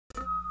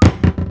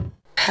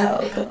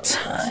Pelpa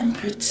time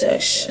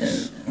protection.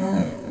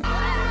 I'm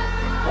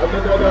the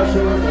brother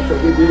show us that's what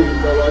we do,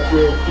 so watch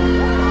it.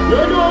 You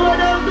know what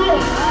I'm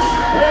doing?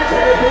 Hey,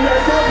 taking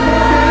yourself to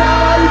the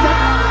light.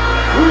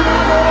 We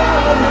don't know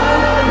how to find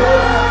out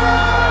here.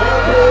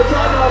 Okay,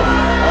 turn up.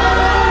 All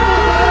I know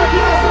is that I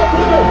can't stop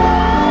you.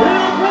 We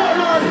don't put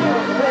on.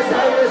 That's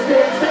how we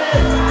stay still.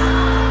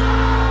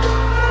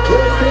 We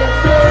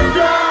stay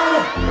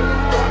down.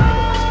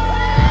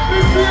 We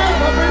see us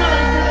up in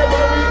life today,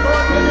 but we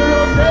can't take the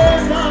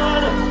rotation.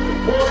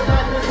 For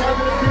that, we have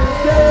to still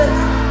stay.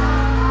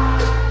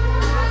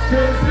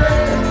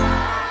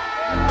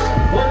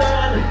 Hold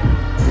on,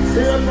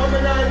 see what's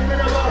coming out, it's been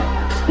about.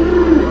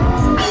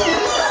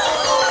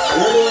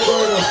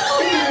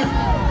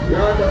 You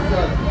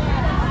understand?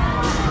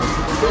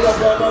 Still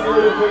up all my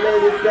beautiful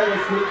ladies, can you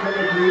speak for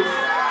me please?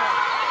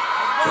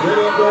 You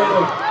don't go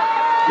now.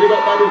 Big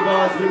up Daddy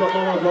Vaz, big up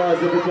Mama Vaz,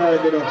 every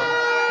time, you know.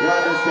 You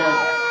understand?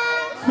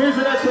 Squeeze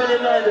the next one in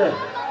line there.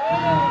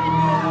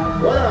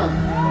 Hold on.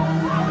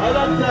 I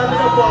don't time in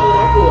the forward,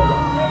 I'm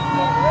going.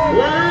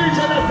 When I reach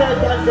on the side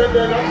back,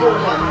 then I'm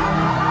going back.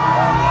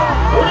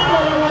 What do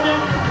you want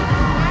him?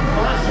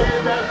 I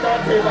shave that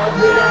thing, I'm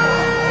here.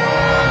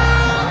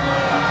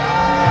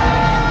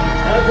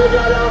 Every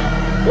brother,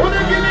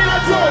 wanna give me a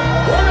joke?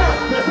 Hold on.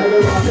 Let's have a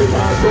rock in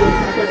my shoes.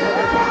 I guess I'm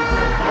a pop.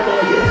 I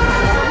know you.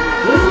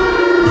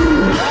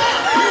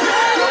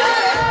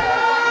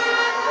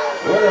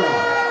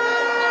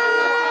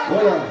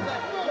 Hold on.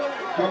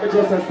 Come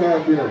just a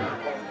start here.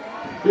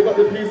 Pick up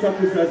the police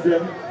officers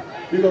them.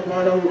 Big up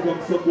all who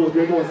come support,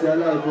 you know, say a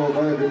lot about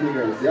everything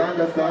else. You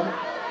understand?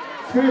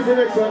 Squeeze the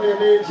next one in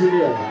the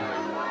engineer.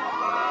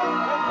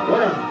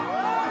 Hold on.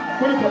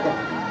 Put it back up.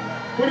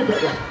 Put it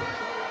back up.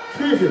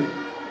 Squeeze it.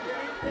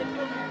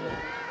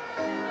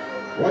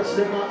 Watch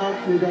them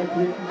act with that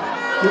thing.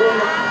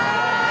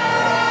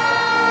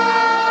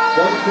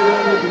 Don't see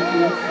them looking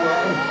for us.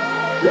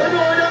 You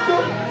know what them do?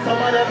 Some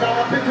of them are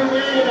happy to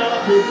win,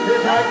 happy.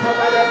 This has some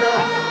of them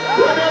now.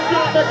 When they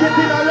start making it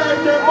in a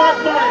life, they're bad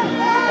mind.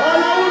 All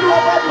I know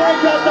about my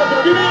class is to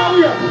give me a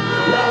wheel.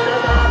 Now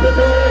they're not happy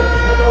to win.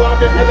 They don't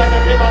want to say that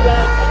they came out.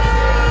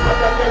 I'm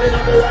not telling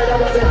them to ride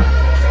about them.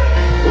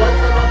 One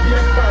time I feel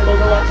style, but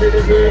I watch it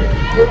again.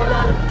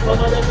 Some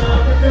of them are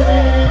happy to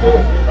win.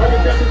 And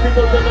if they're to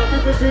they're not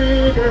happy to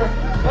win.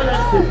 And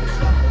that's it.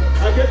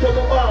 I get to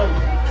the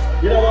band.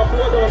 You know what,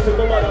 4 doors in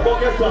the mother, but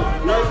guess what?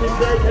 Life is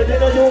great, and they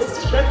know you.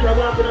 Then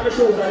come up in my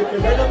shoes, and if you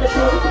bend on my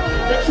shoes,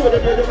 make sure they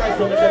play the rice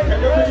on me, then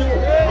tell you for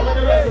you. I'm on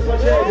the rice for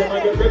change, and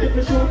I get ready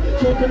for shoot.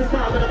 Shoot to the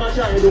star, and I'm a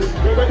child. You're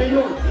ready, you.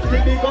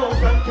 Think the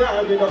ghost and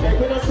car, you know, make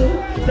with a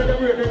suit.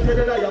 Celebrate them, say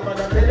the liar, man,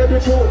 and tell you the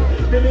truth.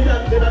 The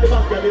millions in the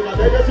back, and in a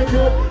bed, you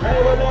shoot.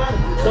 Hey, well on,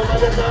 some of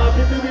them are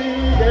happy to be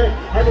there.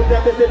 And if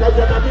they say that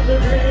they're happy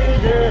to be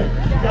there.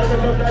 Tell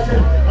them to flash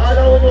it. All I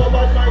know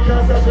about my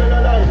class, I'm still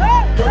alive.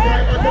 No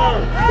time at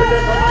all.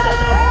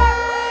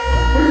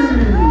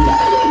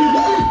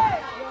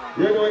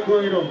 You know what's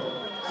going on?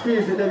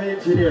 Squeeze it, the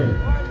engineer.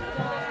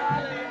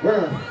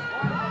 Well,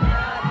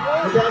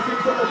 you can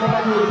sing something from my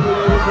beautiful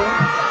ladies, huh?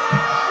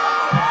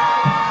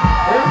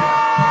 Yeah?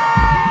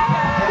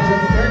 I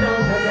just turn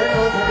on.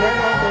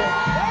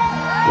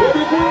 What do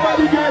you think about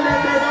the girl that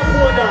they're not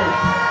poor down?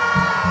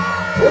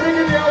 What do you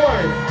give me a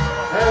wine?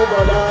 Hey,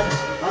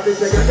 brother. I'm the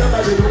second time I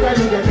do you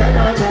get turn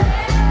on.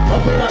 I'm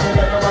putting on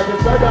like nobody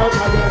spread out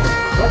again.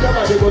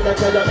 Somebody go to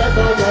tell them that's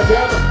all your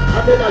job. I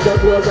think I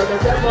just work on the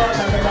same one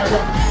and then I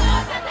just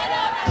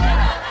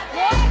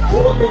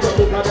walk me to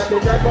look at the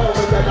same one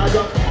and then I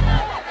just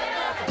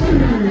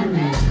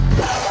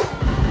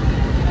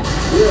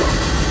yeah.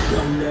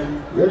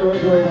 You know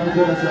what's going on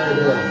to the side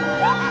there.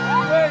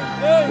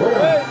 Hold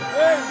on.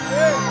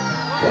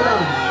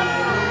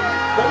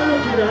 Let me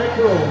look in the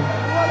crowd.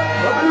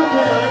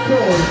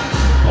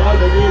 All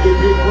the needy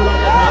people on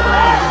the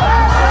camera.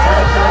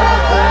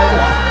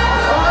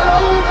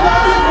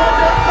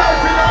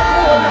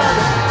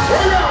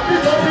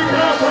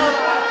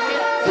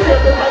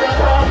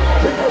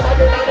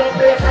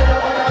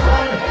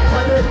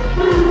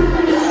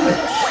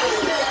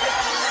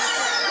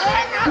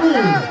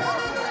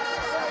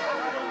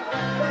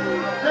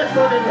 Next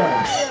one in there.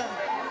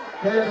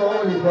 Can you go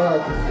only for us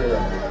to stay?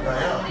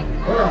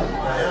 Hold on.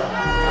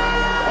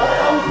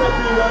 How is that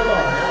thing right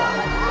now?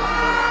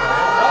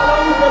 How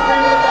is that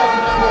thing right now?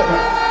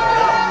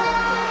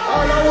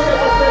 All I want to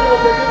say out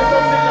there, give me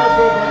some signals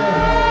over there.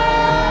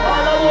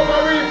 All I want to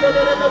read for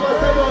them, never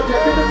say out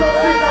there, give me some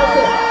signals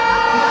over there.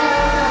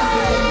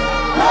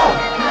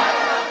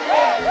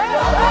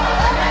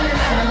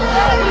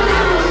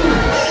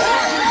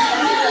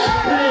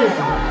 Please.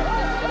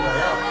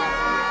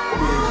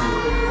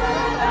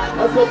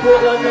 That's what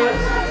Portland is.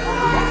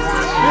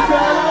 This is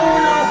all I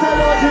want to say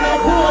out in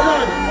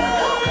Portland.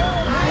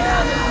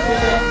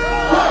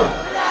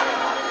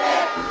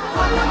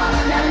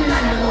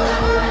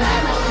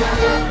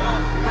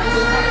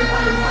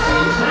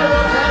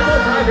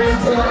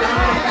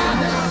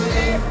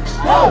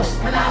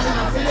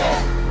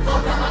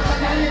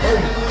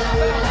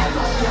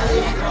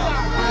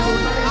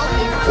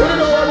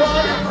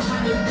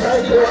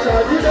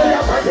 Because you know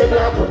you're party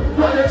black.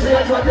 Run the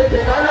change what they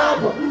think I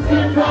love.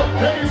 Steam from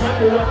any time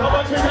you walk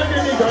about with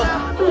any nigga.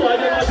 Who are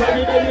they not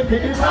telling me you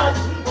think it's hot?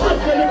 What's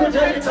the little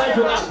jelly time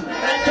you have?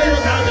 And tell you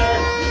can't get.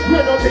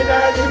 We're not in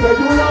there anywhere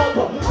you love.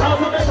 Now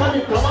for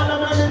mechanic, come on,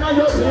 I'm in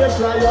your place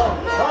like you.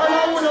 All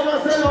I would ever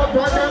sell out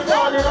for them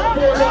all in a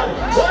Poland.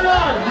 Hold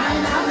on.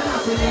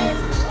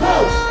 Go.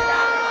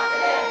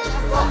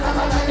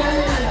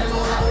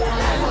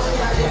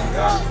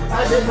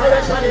 I did my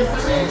mechanic.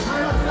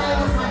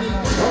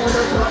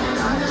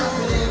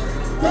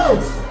 Go.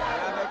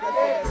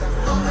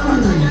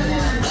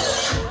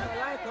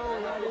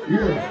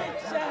 Yeah.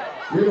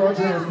 You know what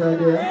you're saying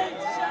there?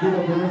 You know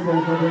what you're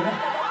saying?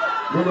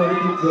 You know what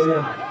you're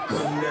saying?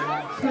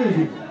 Excuse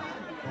me.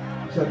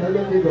 Shut up,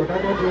 let me go.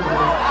 That's what you're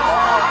saying.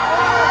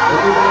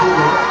 Everybody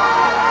go.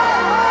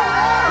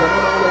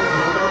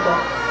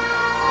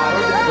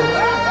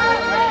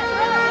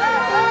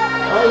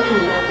 How you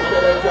want to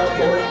get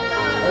example?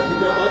 And to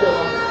get mother.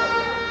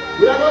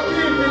 We are going to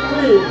keep it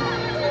clean.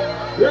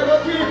 We are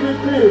going to keep it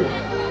clean.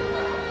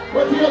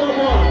 But you have a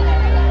man.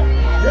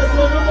 Yes,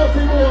 when you must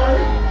be more.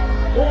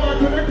 Who want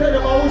to tell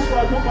them how much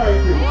for to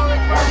fight it?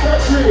 After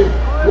 3,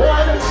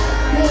 1,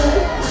 2,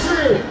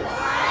 3.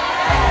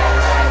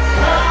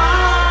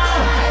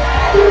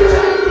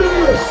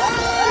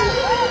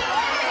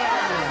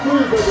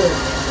 Squeeze again.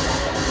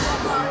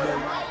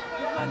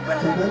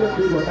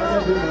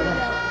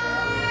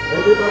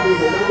 Everybody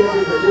go.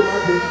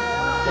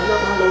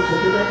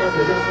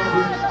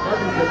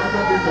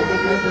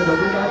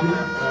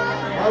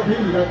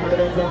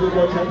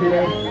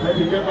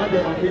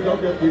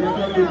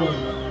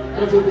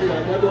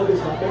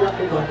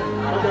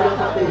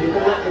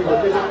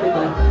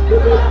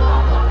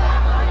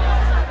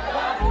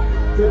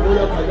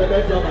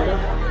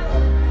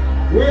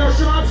 We are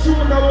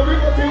sharpshooter when we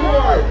go to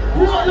war.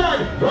 Hold on,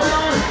 hold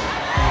on.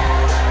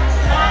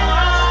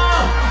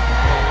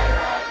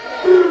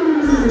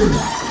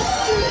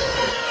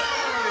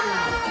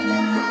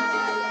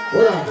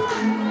 Hold on.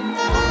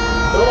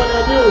 That one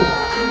I do.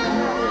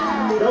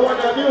 That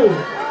one I do.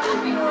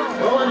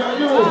 That one I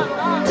do.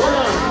 Hold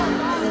on.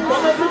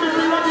 Come on, see me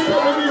ready for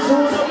me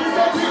shoes. I'm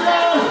setting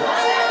down.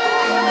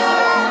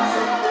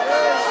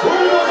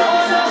 Hold on, that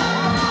one up.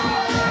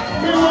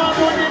 You want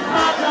to be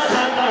smarter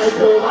than I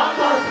do. I'm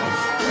not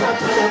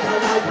smarter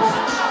than I do.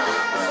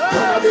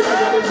 Wanna be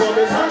better for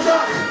me, Santa.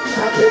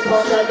 Happy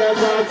for the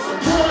desert.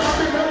 You wanna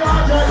be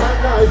larger than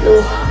I do.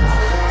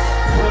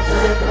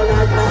 Smarter than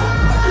I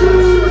do.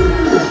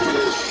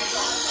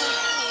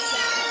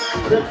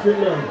 Next thing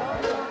now.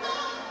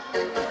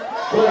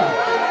 Hold on.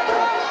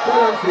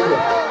 Balance it.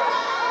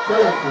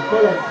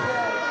 Balance.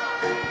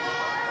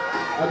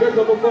 I get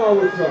up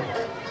forward, sir.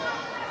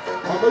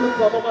 I'm going to look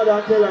for my mother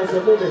and tell her, I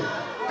say, Mommy,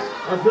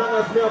 as long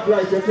as me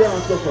apply, you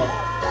can't suffer.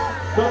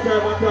 No time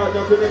at all, you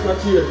have to make a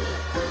change.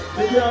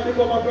 You can't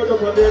become a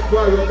product of the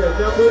environment. You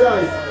have to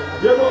rise.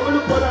 You go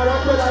look for that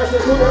and tell her, I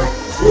say, Mommy,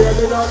 hear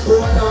me not go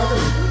down.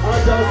 I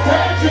just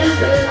can't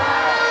change it.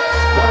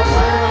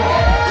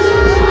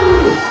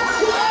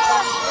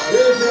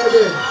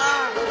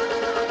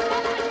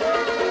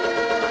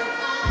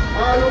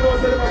 I don't know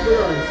say about the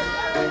eyes.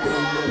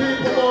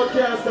 People more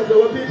can't stop you.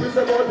 When people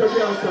say about you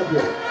can't stop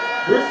you.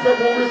 Respect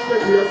and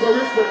respect you, so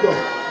respect them.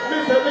 Me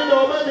say me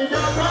know money you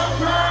come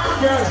from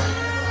again.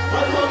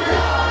 As for me,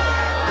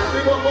 we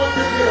got one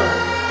thing here.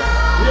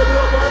 You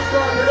know what's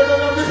wrong, you don't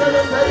know me tell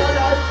you say your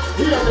life.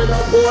 Hear me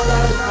not go on,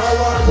 I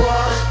want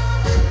one.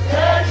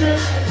 Catch it.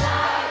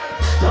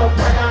 Jump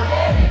on.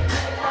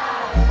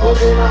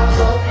 Open up,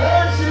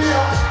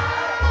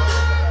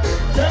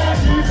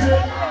 change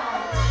it.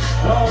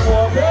 No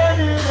more pain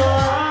in your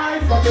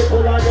eyes, but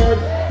people are dead.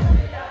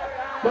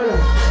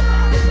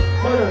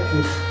 Balance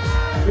it.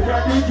 You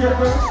can DJ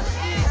first.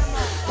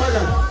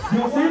 Balance.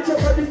 You see each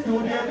other the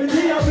studio every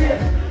day of it.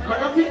 Man,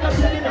 I think I'm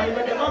telling you,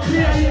 but them a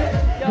play here.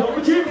 No, my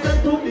dreams are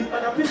too big,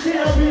 man, I feel stay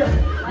up here.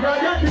 Now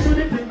you have to do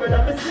the thing, but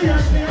I'm a stay.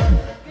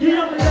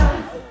 Give me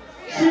dance.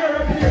 Share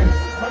a play.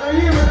 Man, I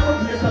hear when I'm a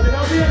place, I'm in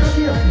a way of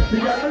here.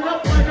 Because I love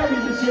my God,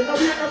 it's a shame of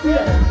being a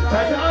fear.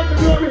 Like the hand of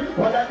glory,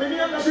 what I'm in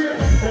the fear.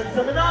 Then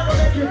some of them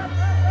make it.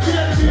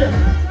 Fear the fear.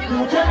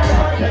 You check my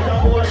heart, take a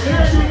more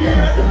fear to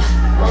give it.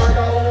 Man,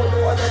 I won't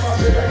know what I'm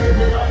afraid of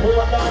giving up.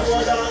 Hold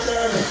on,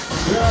 there.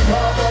 We are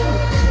talking.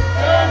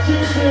 Can't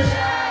keep it.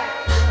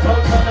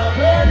 Talk on a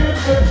play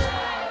it.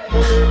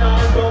 Moving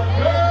on, don't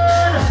play.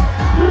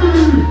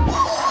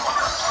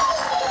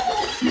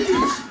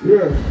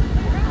 Yeah.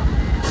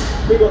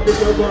 Big up the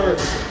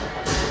birds.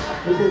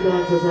 The big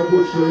dancers are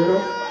good show, you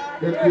know?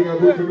 Them things are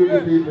good to do the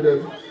people them.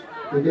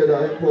 Together,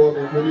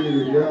 empowerment,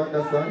 really, you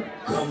understand?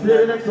 Play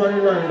the next one in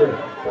line there.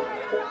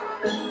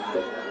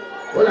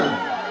 Hold on.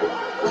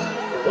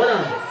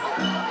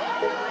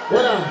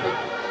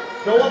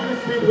 Now what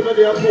these people know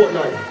they are poor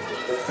like?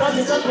 That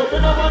is not what we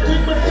know about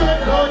people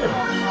straight down.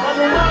 And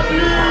we want to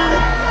leave.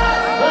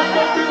 One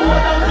don't think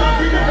what I'm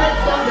talking the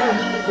next one then.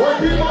 One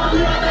people want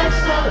to be the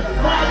next one.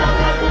 Father,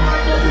 God, we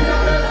might not be the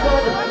best.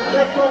 son.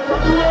 Let's go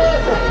from the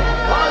west.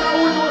 All I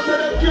will know is that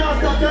them can't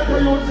stop them to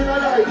youths in a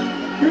life.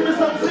 Give me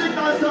some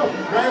signals, sir.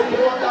 Like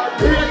what that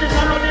break is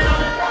running on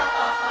it.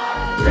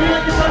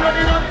 Break is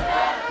running on it.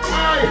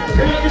 Aye,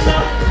 break is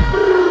up.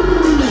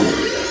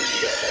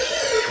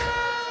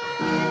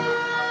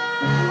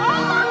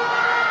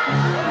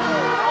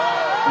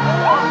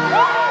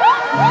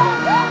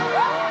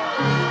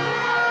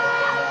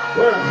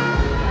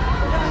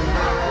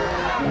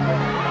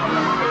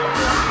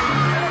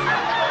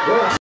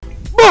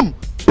 Boom!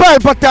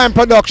 Pelpa Time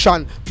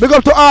Production. Big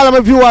up to all of my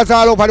viewers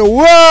all over the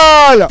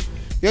world.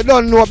 You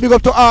don't know. Big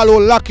up to all who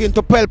lock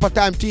into Pelpa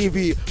Time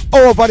TV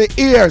over the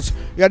years.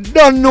 You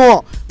don't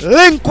know.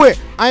 Link with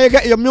and you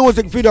get your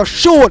music video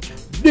shoot,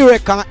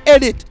 direct and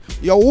edit.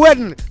 Your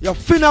wedding, your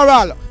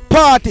funeral,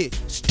 party,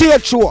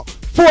 stage show,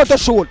 photo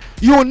shoot,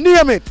 you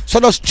name it. So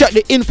just check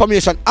the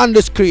information on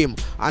the screen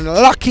and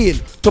lock in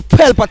to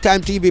Pelpa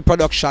Time TV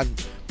Production.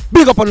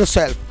 Big up on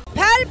yourself.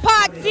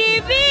 Pelpa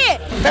TV!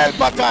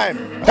 Pelpa Time!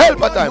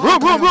 Pelpa Time! Room!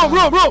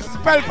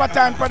 Pelpa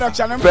Time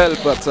Production.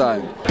 Pelpa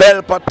Time.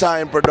 Pelpa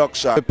Time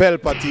Production.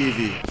 Pelpa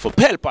TV. For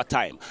Pelpa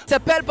Time. It's a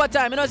Pelpa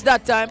Time, you know it's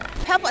that time.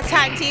 Pelpa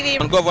Time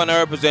TV. I'm governor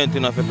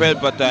representing of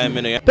Pelpa Time.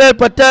 You know.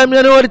 Pelpa Time,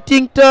 you know what the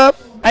thing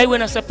tough? I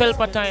when I say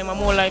Pelpa Time, I'm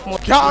more like more.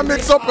 Can't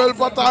mix up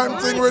Pelpa Time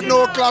thing with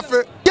no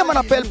coffee. Yeah, man,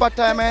 a Pelpa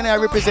Time, and I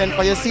represent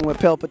for you. See, with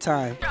Pelpa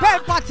Time.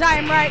 Pelpa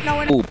Time right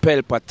now. Oh,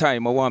 Pelpa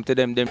Time. I want to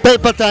them.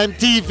 Pelpa Time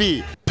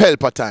TV.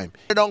 Pelpa Time.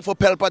 Down for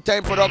Pelpa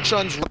Time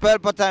Productions.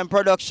 Pelpa Time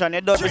Production.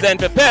 It does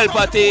Represent for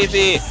Pelpa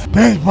TV.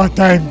 Pelpa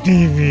Time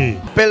TV.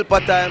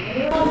 Pelpa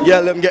Time. Yeah,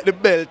 let me get the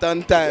belt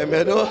on time,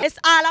 you know. It's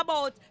all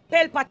about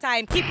Pelpa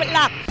Time. Keep it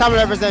locked. Come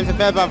represent for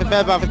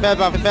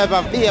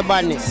Pelpa, be a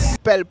badness.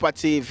 Pelpa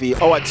TV,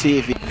 our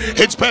TV.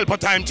 It's Pelpa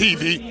Time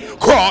TV.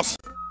 Cross.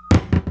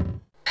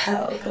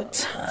 Pelpa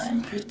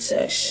Time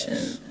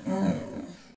Protection.